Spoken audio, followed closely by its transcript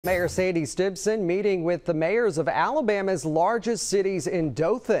Mayor Sandy Stimpson meeting with the mayors of Alabama's largest cities in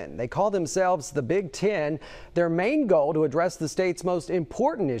Dothan. They call themselves the Big Ten. Their main goal to address the state's most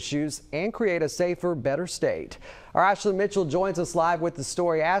important issues and create a safer, better state. Our Ashlyn Mitchell joins us live with the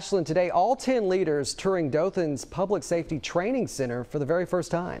story. Ashlyn, today all 10 leaders touring Dothan's Public Safety Training Center for the very first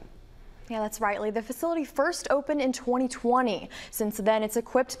time. Yeah, that's right, Lee. The facility first opened in 2020. Since then, it's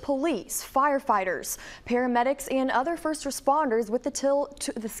equipped police, firefighters, paramedics, and other first responders with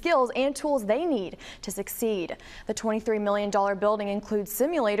the skills and tools they need to succeed. The $23 million building includes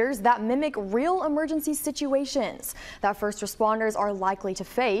simulators that mimic real emergency situations that first responders are likely to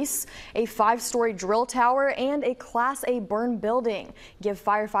face. A 5-story drill tower and a Class A burn building give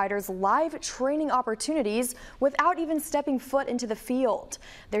firefighters live training opportunities without even stepping foot into the field.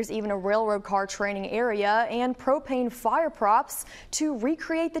 There's even a railroad car training area and propane fire props to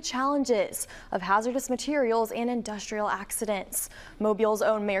recreate the challenges of hazardous materials and industrial accidents. Mobile's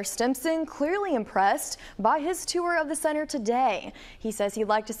own Mayor Stimpson clearly impressed by his tour of the center today. He says he'd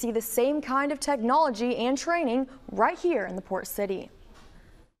like to see the same kind of technology and training right here in the port city.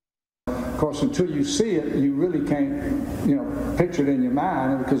 Of course, until you see it, you really can't, picture it in your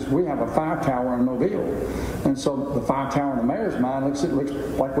mind, because we have a fire tower in Mobile. And so the fire tower in the mayor's mind looks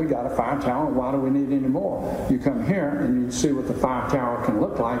like we got a fire tower. Why do we need any more? You come here and you see what the fire tower can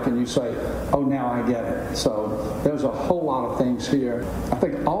look like, and you say, oh, now I get it. So there's a whole lot of things here. I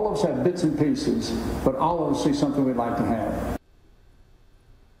think all of us have bits and pieces, but all of us see something we'd like to have.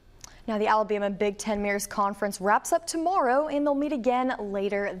 Now, the Alabama Big Ten Mayors Conference wraps up tomorrow, and they'll meet again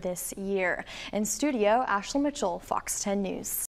later this year. In studio, Ashlyn Mitchell, Fox 10 News.